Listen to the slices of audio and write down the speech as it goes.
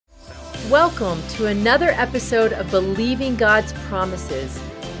Welcome to another episode of Believing God's Promises,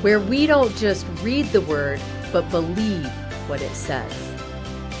 where we don't just read the word, but believe what it says.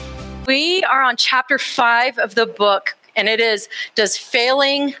 We are on chapter 5 of the book, and it is, Does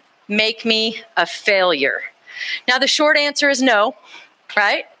Failing Make Me a Failure? Now, the short answer is no,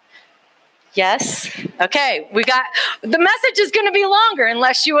 right? Yes. Okay, the message is going to be longer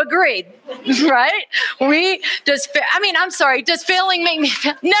unless you agree, right? Does failing make me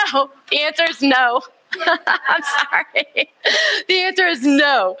no? The answer is no. I'm sorry. The answer is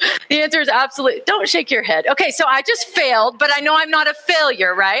no. The answer is absolutely. Don't shake your head. Okay, so I just failed, but I know I'm not a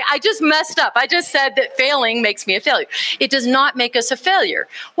failure, right? I just messed up. I just said that failing makes me a failure. It does not make us a failure.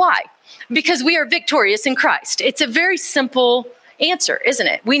 Why? Because we are victorious in Christ. It's a very simple answer, isn't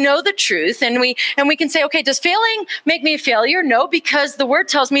it? We know the truth, and we can say, okay, does failing make me a failure? No, because the word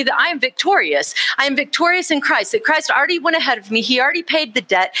tells me that I am victorious. I am victorious in Christ, that Christ already went ahead of me. He already paid the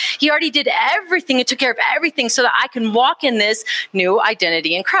debt. He already did everything and took care of everything so that I can walk in this new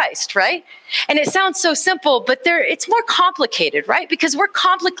identity in Christ, right? And it sounds so simple, but it's more complicated, right? Because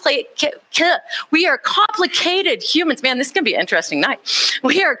we are complicated humans. Man, this is going to be an interesting night.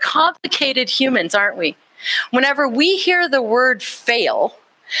 We are complicated humans, aren't we? Whenever we hear the word fail,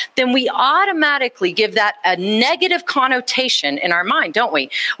 then we automatically give that a negative connotation in our mind, don't we?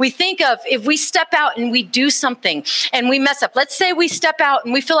 We think of if we step out and we do something and we mess up. Let's say we step out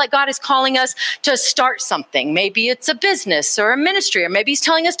and we feel like God is calling us to start something. Maybe it's a business or a ministry, or maybe he's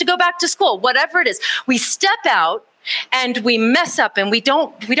telling us to go back to school, whatever it is. We step out and we mess up and we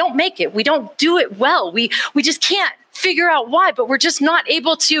don't make it. We don't do it well. We just can't figure out why, but we're just not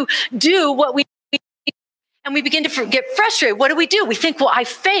able to do what we. And we begin to get frustrated. What do? We think, well, I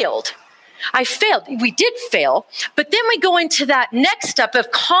failed. We did fail. But then we go into that next step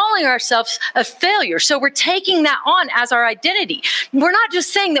of calling ourselves a failure. So we're taking that on as our identity. We're not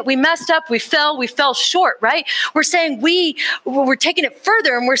just saying that we messed up, we fell short, right? We're saying we're taking it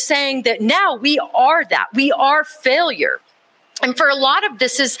further, and we're saying that now we are that. We are failure. And for a lot of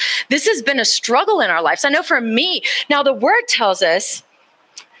this has been a struggle in our lives. I know for me, now the word tells us,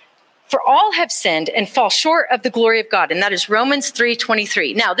 for all have sinned and fall short of the glory of God. And that is Romans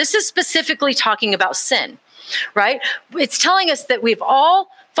 3:23. Now, this is specifically talking about sin, right? It's telling us that we've all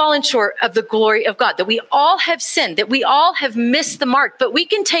fallen short of the glory of God, that we all have sinned, that we all have missed the mark. But we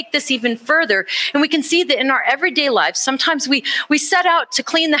can take this even further, and we can see that in our everyday lives, sometimes we set out to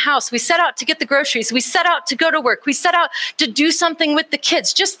clean the house, we set out to get the groceries, we set out to go to work, we set out to do something with the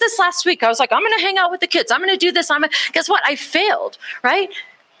kids. Just this last week, I was like, I'm going to hang out with the kids. I'm going to do this. Guess what? I failed, right?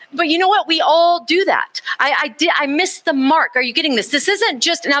 But you know what? We all do that. I missed the mark. Are you getting this? This isn't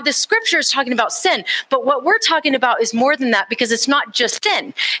just, now the scripture is talking about sin, but what we're talking about is more than that, because it's not just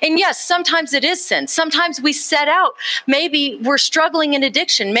sin. And yes, sometimes it is sin. Sometimes we set out, maybe we're struggling in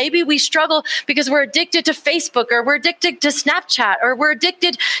addiction. Maybe we struggle because we're addicted to Facebook, or we're addicted to Snapchat, or we're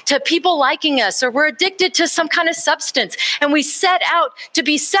addicted to people liking us, or we're addicted to some kind of substance. And we set out to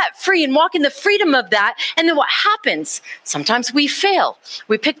be set free and walk in the freedom of that. And then what happens? Sometimes we fail.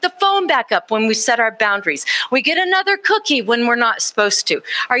 We pick the phone back up when we set our boundaries. We get another cookie when we're not supposed to.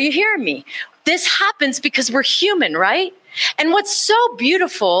 Are you hearing me? This happens because we're human, right? And what's so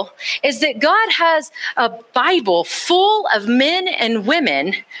beautiful is that God has a Bible full of men and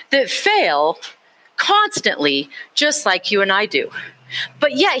women that fail constantly, just like you and I do.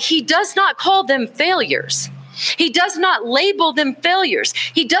 But yet he does not call them failures. He does not label them failures.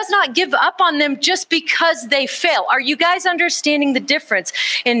 He does not give up on them just because they fail. Are you guys understanding the difference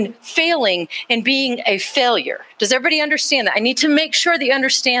in failing and being a failure? Does everybody understand that? I need to make sure that you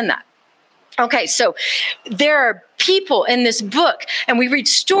understand that. Okay, so there are people in this book, and we read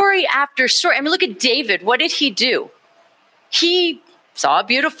story after story. I mean, look at David. What did he do? He saw a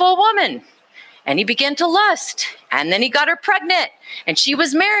beautiful woman, and he began to lust, and then he got her pregnant, and she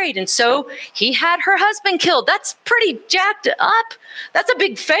was married, and so he had her husband killed. That's pretty jacked up. That's a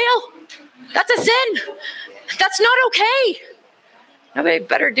big fail. That's a sin. That's not okay. Nobody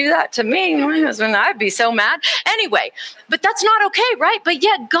better do that to me. My husband, I'd be so mad. Anyway, but that's not okay, right? But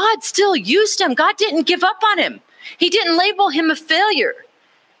yet God still used him. God didn't give up on him. He didn't label him a failure.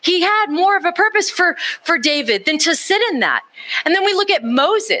 He had more of a purpose for David than to sit in that. And then we look at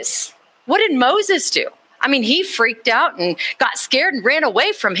Moses. What did Moses do? I mean, he freaked out and got scared and ran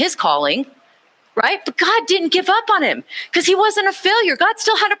away from his calling, right? But God didn't give up on him because he wasn't a failure. God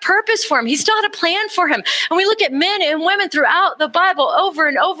still had a purpose for him. He still had a plan for him. And we look at men and women throughout the Bible over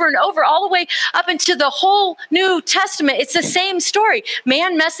and over and over, all the way up into the whole New Testament. It's the same story.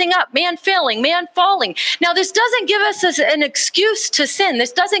 Man messing up, man failing, man falling. Now, this doesn't give us an excuse to sin.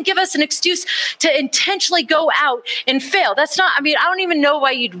 This doesn't give us an excuse to intentionally go out and fail. That's not, I don't even know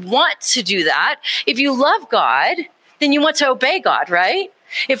why you'd want to do that. If you love God, then you want to obey God, right?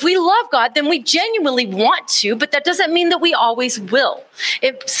 If we love God, then we genuinely want to, but that doesn't mean that we always will.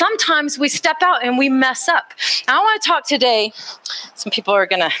 Sometimes we step out and we mess up. I want to talk today, some people are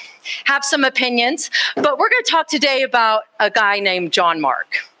going to have some opinions, but we're going to talk today about a guy named John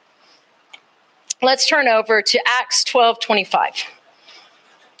Mark. Let's turn over to Acts 12:25.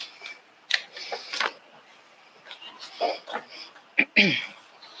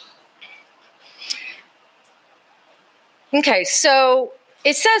 Okay, so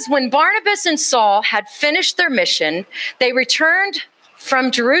it says, when Barnabas and Saul had finished their mission, they returned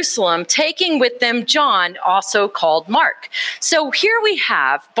from Jerusalem, taking with them John, also called Mark. So here we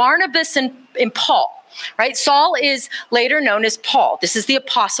have Barnabas and Paul. Right? Saul is later known as Paul. This is the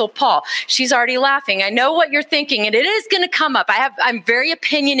Apostle Paul. She's already laughing. I know what you're thinking, and it is going to come up. I'm very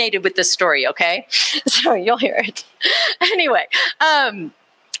opinionated with this story, okay? So you'll hear it. Anyway, and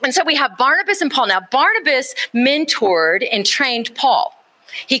so we have Barnabas and Paul. Now, Barnabas mentored and trained Paul.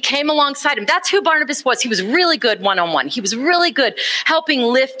 He came alongside him. That's who Barnabas was. He was really good one-on-one. He was really good helping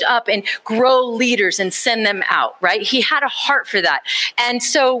lift up and grow leaders and send them out, right? He had a heart for that. And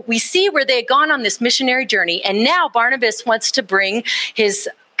so we see where they had gone on this missionary journey, and now Barnabas wants to bring his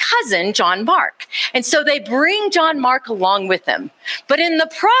cousin, John Mark. And so they bring John Mark along with them. But in the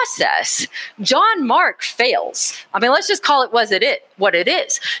process, John Mark fails. Let's just call it what it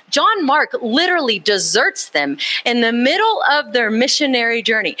is. John Mark literally deserts them in the middle of their missionary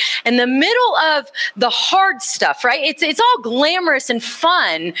journey, in the middle of the hard stuff, right? It's all glamorous and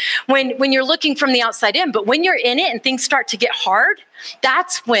fun when you're looking from the outside in, but when you're in it and things start to get hard,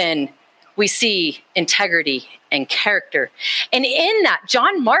 that's when we see integrity and character. And in that,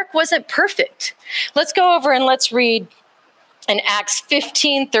 John Mark wasn't perfect. Let's go over and let's read in Acts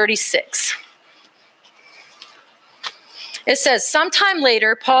 15:36. It says, sometime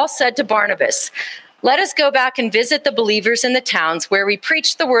later, Paul said to Barnabas, let us go back and visit the believers in the towns where we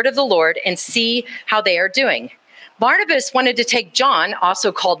preach the word of the Lord and see how they are doing. Barnabas wanted to take John,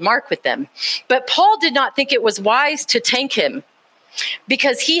 also called Mark, with them, but Paul did not think it was wise to take him,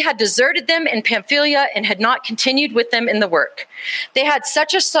 because he had deserted them in Pamphylia and had not continued with them in the work. They had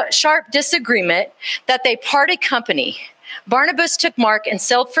such a sharp disagreement that they parted company. Barnabas took Mark and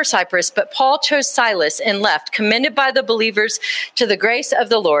sailed for Cyprus, but Paul chose Silas and left, commended by the believers to the grace of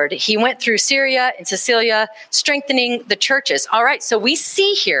the Lord. He went through Syria and Cilicia, strengthening the churches. All right, so we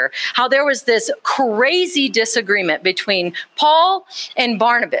see here how there was this crazy disagreement between Paul and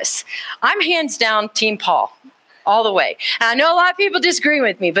Barnabas. I'm hands down Team Paul. All the way. And I know a lot of people disagree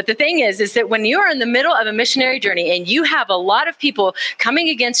with me, but the thing is that when you're in the middle of a missionary journey and you have a lot of people coming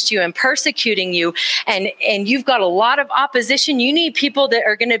against you and persecuting you, and you've got a lot of opposition, you need people that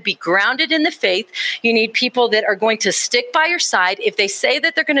are going to be grounded in the faith. You need people that are going to stick by your side. If they say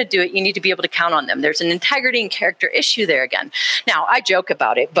that they're going to do it, you need to be able to count on them. There's an integrity and character issue there again. Now, I joke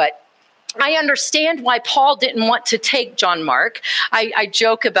about it, but I understand why Paul didn't want to take John Mark. I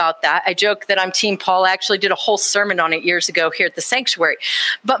joke about that. I joke that I'm Team Paul. I actually did a whole sermon on it years ago here at the sanctuary.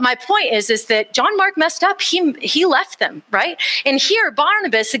 But my point is that John Mark messed up. He left them, right? And here,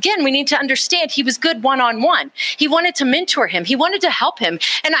 Barnabas, again, we need to understand he was good one-on-one. He wanted to mentor him. He wanted to help him.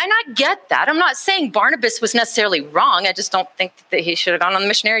 And I get that. I'm not saying Barnabas was necessarily wrong. I just don't think that he should have gone on the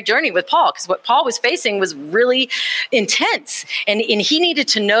missionary journey with Paul, because what Paul was facing was really intense. And he needed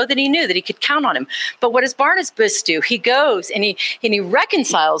to know that he knew that he could count on him. But what does Barnabas do? He goes and he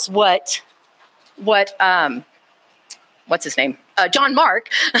reconciles what's his name? John Mark.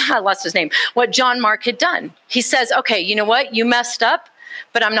 I lost his name. What John Mark had done. He says, okay, you know what? You messed up,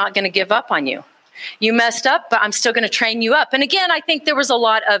 but I'm not going to give up on you. You messed up, but I'm still going to train you up. And again, I think there was a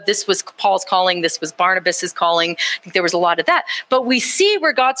lot of, this was Paul's calling, this was Barnabas's calling. I think there was a lot of that. But we see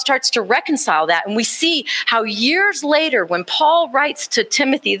where God starts to reconcile that. And we see how years later, when Paul writes to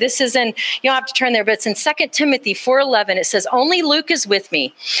Timothy, this is in, you don't have to turn there, but it's in 2 Timothy 4:11. It says, only Luke is with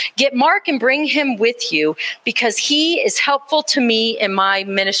me. Get Mark and bring him with you, because he is helpful to me in my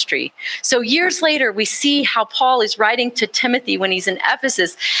ministry. So years later, we see how Paul is writing to Timothy when he's in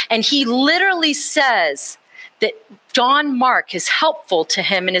Ephesus, and he literally says that John Mark is helpful to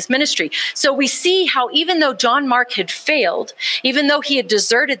him in his ministry. So we see how even though John Mark had failed, even though he had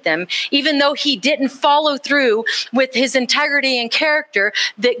deserted them, even though he didn't follow through with his integrity and character,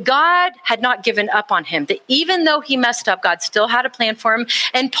 that God had not given up on him, that even though he messed up, God still had a plan for him.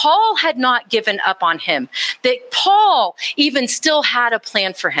 And Paul had not given up on him, that Paul even still had a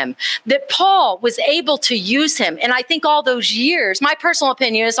plan for him, that Paul was able to use him. And I think all those years, my personal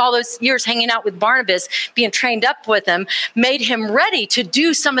opinion is all those years hanging out with Barnabas, being trained up with him, made him ready to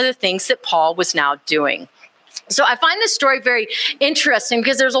do some of the things that Paul was now doing. So I find this story very interesting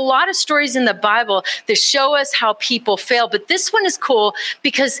because there's a lot of stories in the Bible that show us how people fail. But this one is cool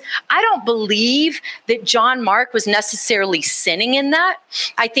because I don't believe that John Mark was necessarily sinning in that.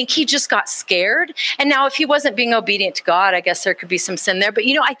 I think he just got scared. And now if he wasn't being obedient to God, I guess there could be some sin there. But,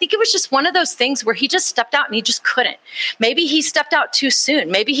 I think it was just one of those things where he just stepped out and he just couldn't. Maybe he stepped out too soon.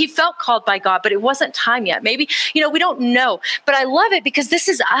 Maybe he felt called by God, but it wasn't time yet. Maybe, we don't know. But I love it because this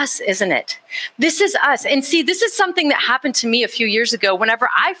is us, isn't it? This is us. And see, this is something that happened to me a few years ago. Whenever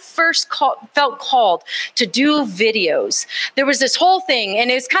I first felt called to do videos, there was this whole thing,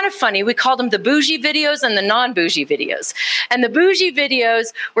 and it's kind of funny. We called them the bougie videos and the non-bougie videos. And the bougie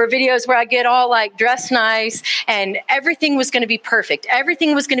videos were videos where I get all like dressed nice and everything was going to be perfect.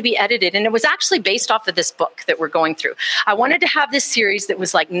 Everything was going to be edited. And it was actually based off of this book that we're going through. I wanted to have this series that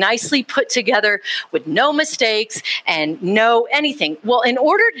was like nicely put together with no mistakes and no anything. Well, in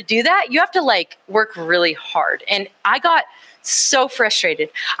order to do that, you have to like work really hard. And I got so frustrated.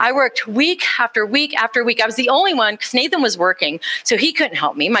 I worked week after week after week. I was the only one because Nathan was working, so he couldn't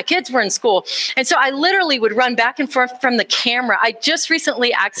help me. My kids were in school. And so I literally would run back and forth from the camera. I just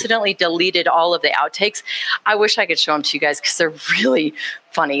recently accidentally deleted all of the outtakes. I wish I could show them to you guys because they're really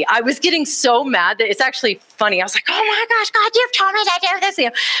funny. I was getting so mad that it's actually funny. I was like, oh my gosh, God, you've told me to do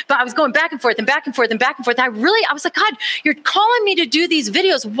this. But I was going back and forth and back and forth and back and forth. I was like, God, you're calling me to do these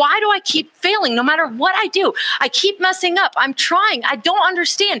videos. Why do I keep failing no matter what I do? I keep messing up. I'm trying. I don't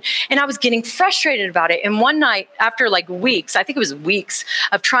understand. And I was getting frustrated about it. And one night after like weeks, I think it was weeks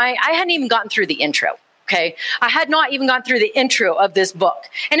of trying, I hadn't even gotten through the intro. Okay. I had not even gone through the intro of this book.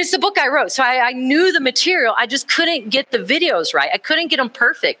 And it's the book I wrote. So I knew the material. I just couldn't get the videos right. I couldn't get them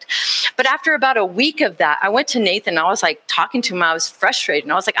perfect. But after about a week of that, I went to Nathan. I was like talking to him. I was frustrated.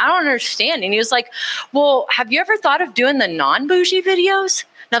 And I was like, I don't understand. And he was like, well, have you ever thought of doing the non-bougie videos?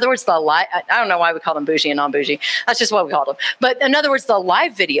 In other words, the live, I don't know why we call them bougie and non-bougie. That's just what we called them. But in other words, the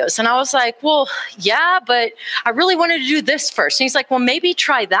live videos. And I was like, well, yeah, but I really wanted to do this first. And he's like, well, maybe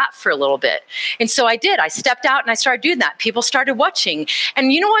try that for a little bit. And so I did. I stepped out and I started doing that. People started watching.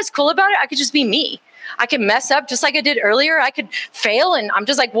 And you know what's cool about it? I could just be me. I could mess up just like I did earlier. I could fail. And I'm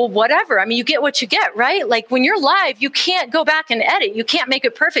just like, well, whatever. I mean, you get what you get, right? Like when you're live, you can't go back and edit. You can't make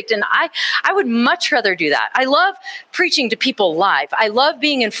it perfect. And I would much rather do that. I love preaching to people live. I love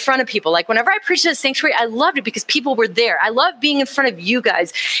being in front of people. Like whenever I preached at the sanctuary, I loved it because people were there. I love being in front of you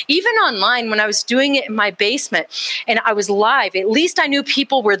guys. Even online, when I was doing it in my basement and I was live, at least I knew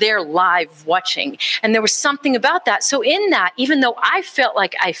people were there live watching. And there was something about that. So in that, even though I felt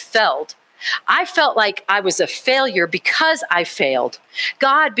like I failed I was a failure because I failed.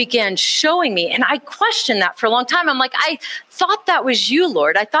 God began showing me, and I questioned that for a long time. I'm like, I thought that was you,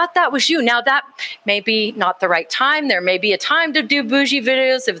 Lord. I thought that was you. Now that may be not the right time. There may be a time to do bougie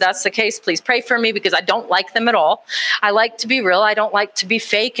videos. If that's the case, please pray for me because I don't like them at all. I like to be real. I don't like to be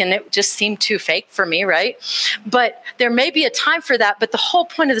fake, and it just seemed too fake for me, right? But there may be a time for that. But the whole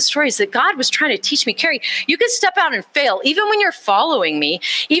point of the story is that God was trying to teach me, Carrie, you can step out and fail. Even when you're following me,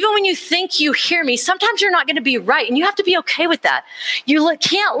 even when you think you hear me, sometimes you're not going to be right, and you have to be okay with that. You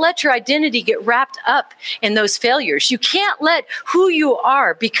can't let your identity get wrapped up in those failures. You can't let who you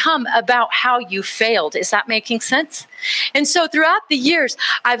are become about how you failed. Is that making sense? And so throughout the years,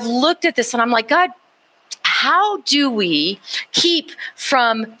 I've looked at this and I'm like, God, how do we keep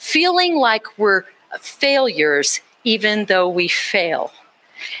from feeling like we're failures even though we fail?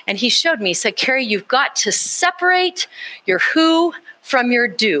 And he showed me, he said, Carrie, you've got to separate your who from your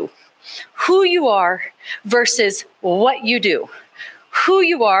do. Who you are versus what you do. Who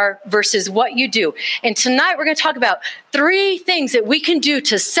you are versus what you do. And tonight we're going to talk about 3 things that we can do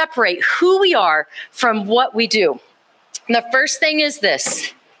to separate who we are from what we do. And the first thing is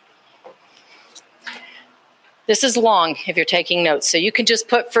this. This is long if you're taking notes, so you can just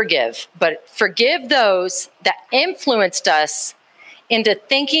put forgive. But forgive those that influenced us into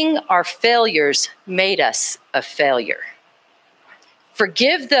thinking our failures made us a failure.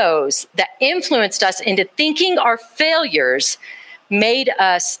 Forgive those that influenced us into thinking our failures made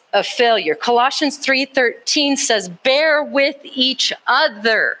us a failure. Colossians 3:13 says, bear with each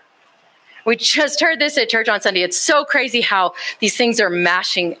other. We just heard this at church on Sunday. It's so crazy how these things are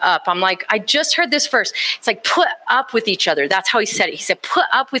mashing up. I'm like, I just heard this verse. It's like, put up with each other. That's how he said it. He said, put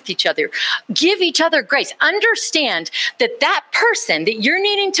up with each other. Give each other grace. Understand that person that you're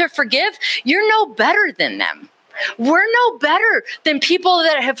needing to forgive, you're no better than them. We're no better than people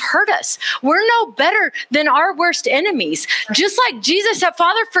that have hurt us. We're no better than our worst enemies. Just like Jesus said,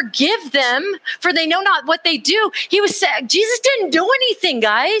 Father, forgive them, for they know not what they do. Jesus didn't do anything,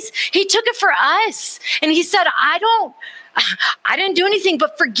 guys. He took it for us. And he said, I didn't do anything,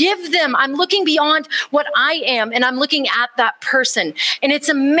 but forgive them. I'm looking beyond what I am, and I'm looking at that person. And it's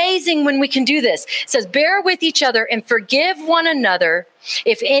amazing when we can do this. It says, bear with each other and forgive one another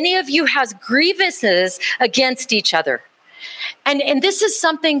if any of you has grievances against each other. And this is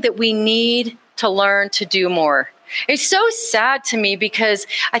something that we need to learn to do more. It's so sad to me because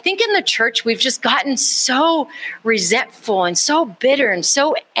I think in the church, we've just gotten so resentful and so bitter and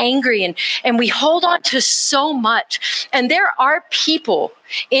so angry, and we hold on to so much. And there are people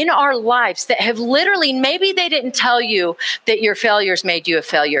in our lives that have literally, maybe they didn't tell you that your failures made you a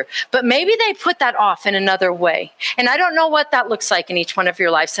failure, but maybe they put that off in another way. And I don't know what that looks like in each one of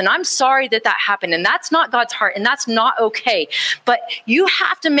your lives. And I'm sorry that happened. And that's not God's heart. And that's not okay. But you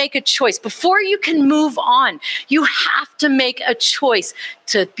have to make a choice before you can move on. You have to make a choice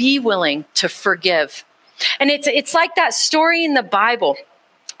to be willing to forgive. And it's like that story in the Bible.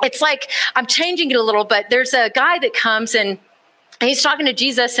 It's like, I'm changing it a little, but there's a guy that comes and he's talking to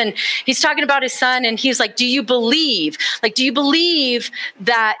Jesus, and he's talking about his son. And he's like, do you believe? Like, do you believe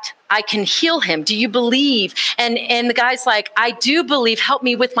that I can heal him? Do you believe? And the guy's like, I do believe. Help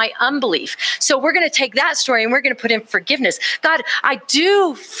me with my unbelief. So we're going to take that story and we're going to put in forgiveness. God, I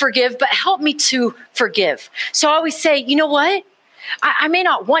do forgive, but help me to forgive. So I always say, you know what? I may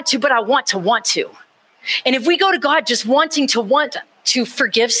not want to, but I want to. And if we go to God just wanting to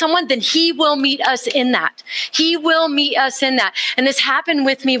forgive someone, then he will meet us in that. He will meet us in that. And this happened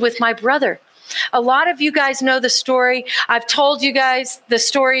with me with my brother. A lot of you guys know the story. I've told you guys the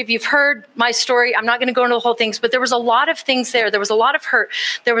story. If you've heard my story, I'm not going to go into the whole things, but there was a lot of things there. There was a lot of hurt.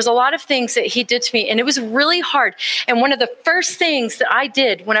 There was a lot of things that he did to me, and it was really hard. And one of the first things that I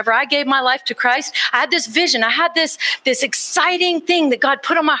did whenever I gave my life to Christ, I had this vision. I had this exciting thing that God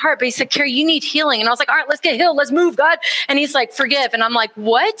put on my heart. But he said, Carrie, you need healing. And I was like, all right, let's get healed. Let's move, God. And he's like, forgive. And I'm like,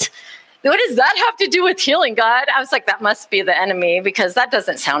 what? What does that have to do with healing, God? I was like, that must be the enemy, because that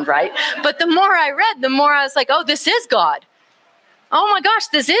doesn't sound right. But the more I read, the more I was like, oh, this is God. Oh my gosh,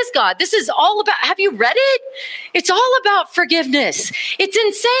 this is God. This is all about, have you read it? It's all about forgiveness. It's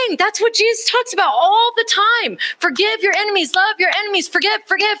insane. That's what Jesus talks about all the time. Forgive your enemies, love your enemies, forgive.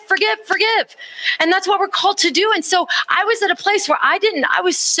 And that's what we're called to do. And so I was at a place where I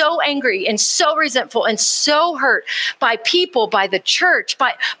was so angry and so resentful and so hurt by people, by the church,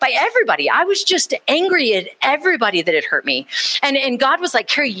 by everybody. I was just angry at everybody that had hurt me. And God was like,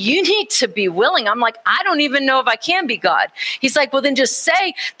 Carrie, you need to be willing. I'm like, I don't even know if I can be God. He's like, well, then just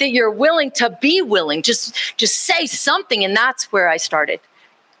say that you're willing to be willing. Just say something. And that's where I started.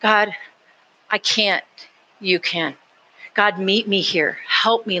 God, I can't. You can. God, meet me here.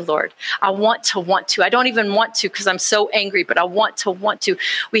 Help me, Lord. I want to. I don't even want to because I'm so angry, but I want to.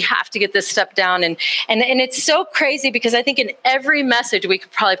 We have to get this step down. And it's so crazy because I think in every message, we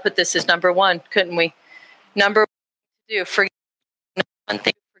could probably put this as number one, couldn't we? Number one to do, forgive. One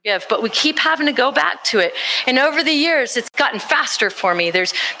thing. Forgive, but we keep having to go back to it. And over the years, it's gotten faster for me.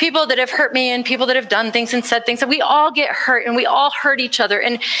 There's people that have hurt me and people that have done things and said things, and we all get hurt and we all hurt each other.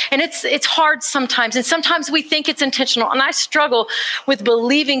 And it's hard sometimes. And sometimes we think it's intentional. And I struggle with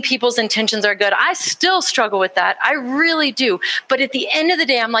believing people's intentions are good. I still struggle with that. I really do. But at the end of the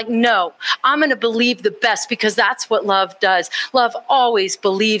day, I'm like, no, I'm going to believe the best because that's what love does. Love always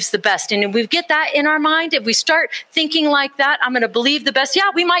believes the best. And if we get that in our mind, if we start thinking like that, I'm going to believe the best. Yeah,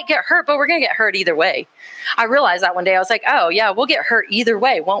 we might get hurt, but we're going to get hurt either way. I realized that one day. I was like, oh yeah, we'll get hurt either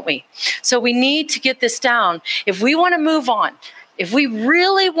way, won't we? So we need to get this down. If we want to move on, if we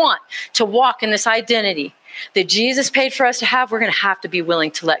really want to walk in this identity that Jesus paid for us to have, we're going to have to be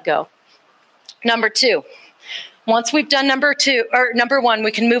willing to let go. Number two. Once we've done number one,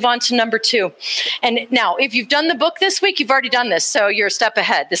 we can move on to number two. And now, if you've done the book this week, you've already done this, so you're a step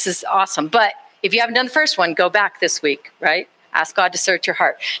ahead. This is awesome. But if you haven't done the first one, go back this week, right? Ask God to search your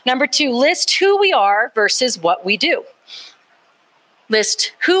heart. Number two, list who we are versus what we do.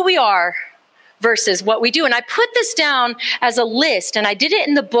 List who we are versus what we do. And I put this down as a list, and I did it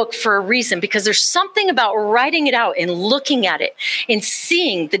in the book for a reason, because there's something about writing it out and looking at it and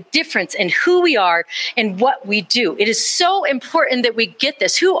seeing the difference in who we are and what we do. It is so important that we get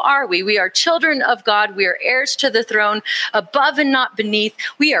this. Who are we? We are children of God. We are heirs to the throne, above and not beneath.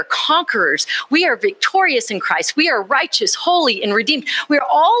 We are conquerors. We are victorious in Christ. We are righteous, holy, and redeemed. We are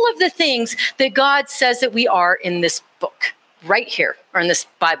all of the things that God says that we are in this book. Right here, or in this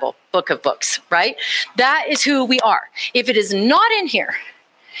Bible, book of books, right? That is who we are. If it is not in here,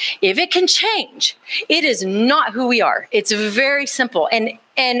 if it can change, it is not who we are. It's very simple.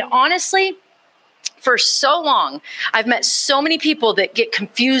 And honestly, for so long, I've met so many people that get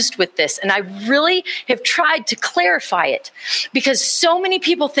confused with this, and I really have tried to clarify it, because so many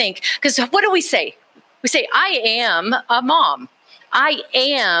people think, because what do we say? We say, I am a mom.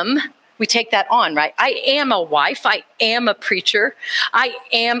 We take that on, right? I am a wife. I am a preacher. I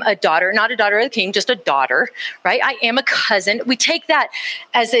am a daughter, not a daughter of the king, just a daughter, right? I am a cousin. We take that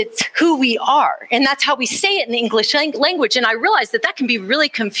as it's who we are. And that's how we say it in the English language. And I realize that can be really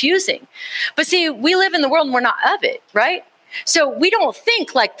confusing. But see, we live in the world and we're not of it, right? So we don't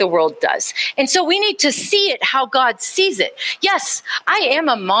think like the world does. And so we need to see it how God sees it. Yes, I am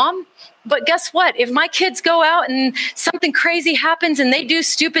a mom. But guess what? If my kids go out and something crazy happens and they do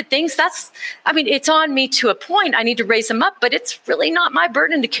stupid things, it's on me to a point. I need to raise them up, but it's really not my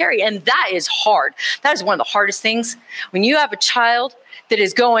burden to carry. And that is hard. That is one of the hardest things. When you have a child that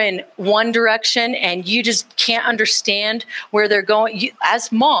is going one direction and you just can't understand where they're going,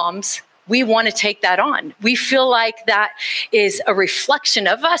 as moms, we want to take that on. We feel like that is a reflection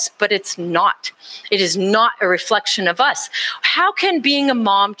of us, but it's not. It is not a reflection of us. How can being a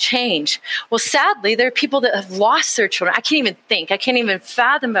mom change? Well, sadly, there are people that have lost their children. I can't even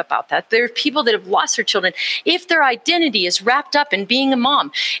fathom about that. There are people that have lost their children. If their identity is wrapped up in being a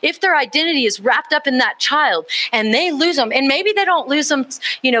mom, if their identity is wrapped up in that child and they lose them, and maybe they don't lose them,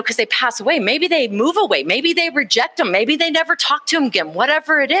 because they pass away. Maybe they move away. Maybe they reject them. Maybe they never talk to them again,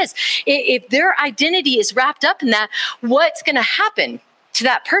 whatever it is. If their identity is wrapped up in that, what's going to happen to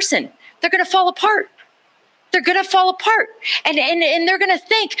that person? They're going to fall apart. They're going to fall apart. And they're going to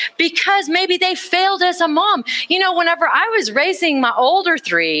think, because maybe they failed as a mom. Whenever I was raising my older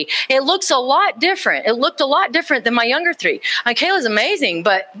three, it looks a lot different. It looked a lot different than my younger three. Kayla's amazing,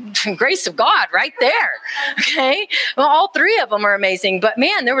 but grace of God right there. Okay. Well, all three of them are amazing, but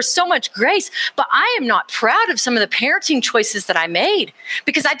man, there was so much grace. But I am not proud of some of the parenting choices that I made,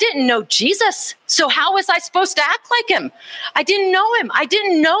 because I didn't know Jesus. So how was I supposed to act like him? I didn't know him. I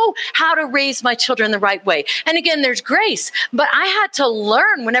didn't know how to raise my children the right way. And again, there's grace, but I had to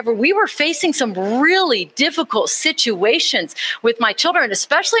learn whenever we were facing some really difficult situations with my children,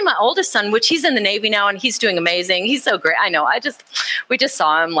 especially my oldest son, which he's in the Navy now and he's doing amazing. He's so great. I know. We just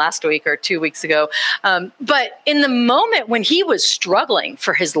saw him last week or 2 weeks ago. But in the moment when he was struggling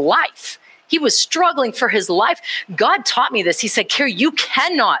for his life, God taught me this. He said, Carrie, you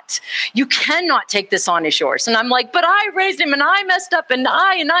cannot take this on as yours. And I'm like, but I raised him and I messed up and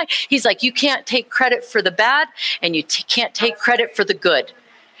I. He's like, you can't take credit for the bad and you can't take credit for the good.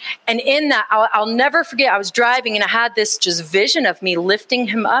 And in that, I'll never forget, I was driving and I had this just vision of me lifting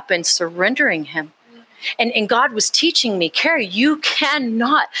him up and surrendering him. And God was teaching me, Carrie, you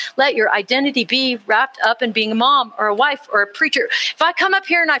cannot let your identity be wrapped up in being a mom or a wife or a preacher. If I come up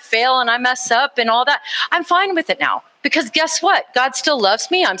here and I fail and I mess up and all that, I'm fine with it now. Because guess what? God still loves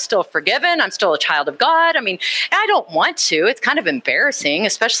me. I'm still forgiven. I'm still a child of God. I don't want to. It's kind of embarrassing,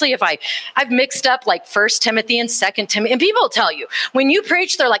 especially if I've mixed up like 1 Timothy and 2 Timothy. And people will tell you, when you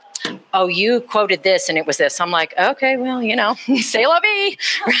preach, they're like, oh, you quoted this and it was this. I'm like, okay, well, c'est la vie,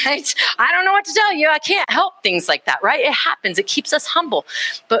 right? I don't know what to tell you. I can't help things like that, right? It happens. It keeps us humble.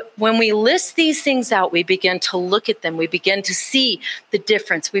 But when we list these things out, we begin to look at them. We begin to see the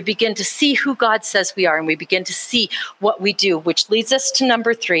difference. We begin to see who God says we are, and we begin to see what we do, which leads us to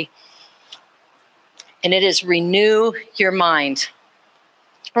number 3. And it is renew your mind.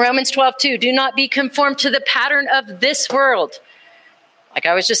 Romans 12:2, do not be conformed to the pattern of this world. Like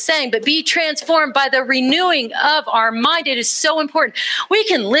I was just saying, but be transformed by the renewing of our mind. It is so important. We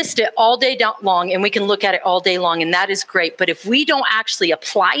can list it all day long and we can look at it all day long, and that is great. But if we don't actually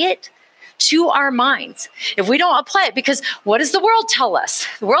apply it to our minds, if we don't apply it, because what does the world tell us?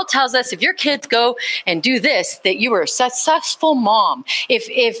 The world tells us if your kids go and do this, that you were a successful mom.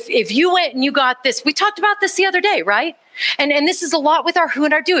 If you went and you got this, we talked about this the other day, right? And this is a lot with our who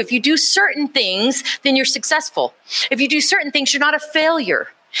and our do. If you do certain things, then you're successful. If you do certain things, you're not a failure.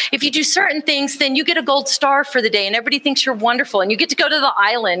 If you do certain things, then you get a gold star for the day and everybody thinks you're wonderful. And you get to go to the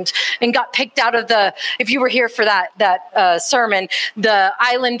island and got picked out of if you were here for that sermon, the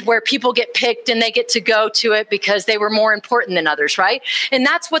island where people get picked and they get to go to it because they were more important than others, right? And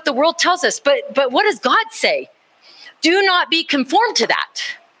that's what the world tells us. But what does God say? Do not be conformed to that.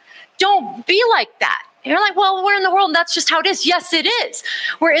 Don't be like that. And you're like, well, we're in the world and that's just how it is. Yes, it is.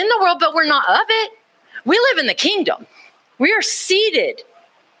 We're in the world, but we're not of it. We live in the kingdom. We are seated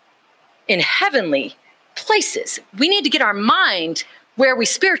in heavenly places. We need to get our mind where we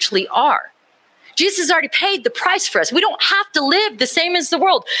spiritually are. Jesus has already paid the price for us. We don't have to live the same as the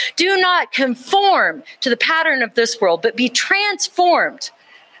world. Do not conform to the pattern of this world, but be transformed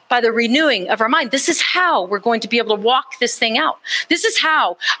by the renewing of our mind. This is how we're going to be able to walk this thing out. This is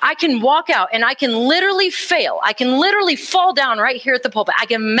how I can walk out and I can literally fail. I can literally fall down right here at the pulpit. I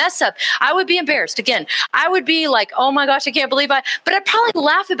can mess up. I would be embarrassed. Again, I would be like, oh my gosh, I can't believe but I'd probably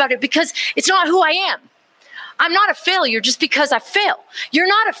laugh about it because it's not who I am. I'm not a failure just because I fail. You're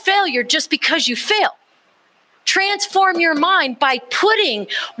not a failure just because you fail. Transform your mind by putting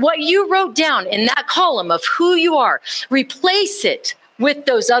what you wrote down in that column of who you are. Replace it with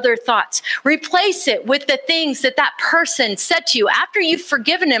those other thoughts. Replace it with the things that person said to you. After you've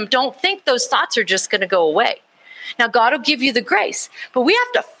forgiven him, don't think those thoughts are just going to go away. Now, God will give you the grace, but we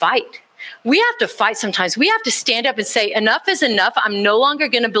have to fight. We have to fight sometimes. We have to stand up and say, enough is enough. I'm no longer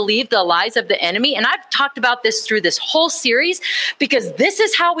going to believe the lies of the enemy. And I've talked about this through this whole series because this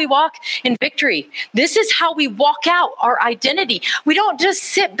is how we walk in victory. This is how we walk out our identity. We don't just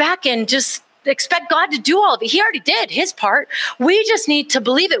sit back and just expect God to do all of it. He already did his part. We just need to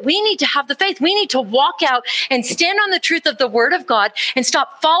believe it. We need to have the faith. We need to walk out and stand on the truth of the word of God and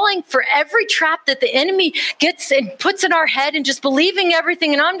stop falling for every trap that the enemy gets and puts in our head and just believing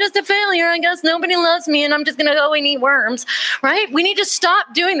everything. And I'm just a failure. I guess nobody loves me and I'm just going to go and eat worms, right? We need to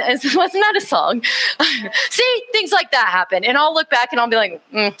stop doing this. Wasn't that a song? See, things like that happen. And I'll look back and I'll be like,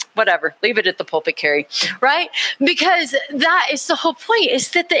 whatever, leave it at the pulpit, Carrie, right? Because that is the whole point,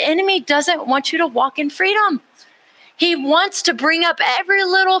 is that the enemy doesn't want you to walk in freedom. He wants to bring up every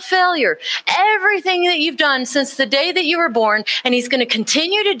little failure, everything that you've done since the day that you were born, and he's going to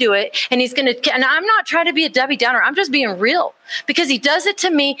continue to do it. And and I'm not trying to be a Debbie Downer. I'm just being real because he does it to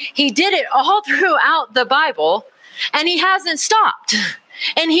me. He did it all throughout the Bible and he hasn't stopped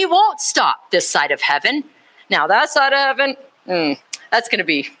and he won't stop this side of heaven. Now that side of heaven, that's going to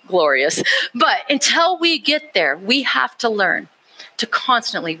be glorious. But until we get there, we have to learn to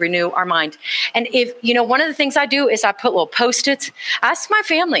constantly renew our mind. And if, one of the things I do is I put little Post-its. Ask my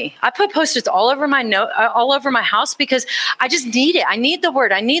family. I put Post-its all over my house because I just need it. I need the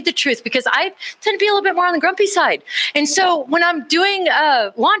word. I need the truth because I tend to be a little bit more on the grumpy side. And so when I'm doing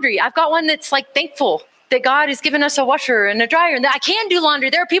laundry, I've got one that's like thankful that God has given us a washer and a dryer and that I can do laundry.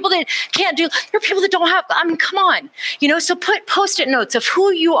 There are people that can't do, there are people that don't have, come on, so put Post-it notes of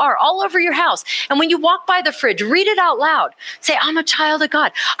who you are all over your house. And when you walk by the fridge, read it out loud. Say, I'm a child of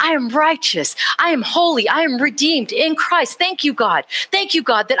God. I am righteous. I am holy. I am redeemed in Christ. Thank you, God. Thank you,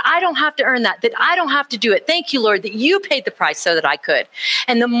 God, that I don't have to earn that I don't have to do it. Thank you, Lord, that you paid the price so that I could.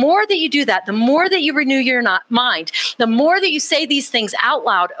 And the more that you do that, the more that you renew your mind, the more that you say these things out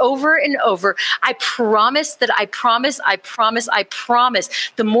loud over and over, I promise,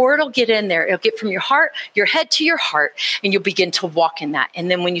 the more it'll get in there, it'll get from your head to your heart, and you'll begin to walk in that.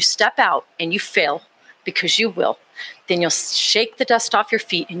 And then when you step out and you fail, because you will, then you'll shake the dust off your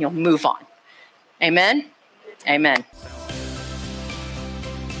feet and you'll move on. Amen? Amen.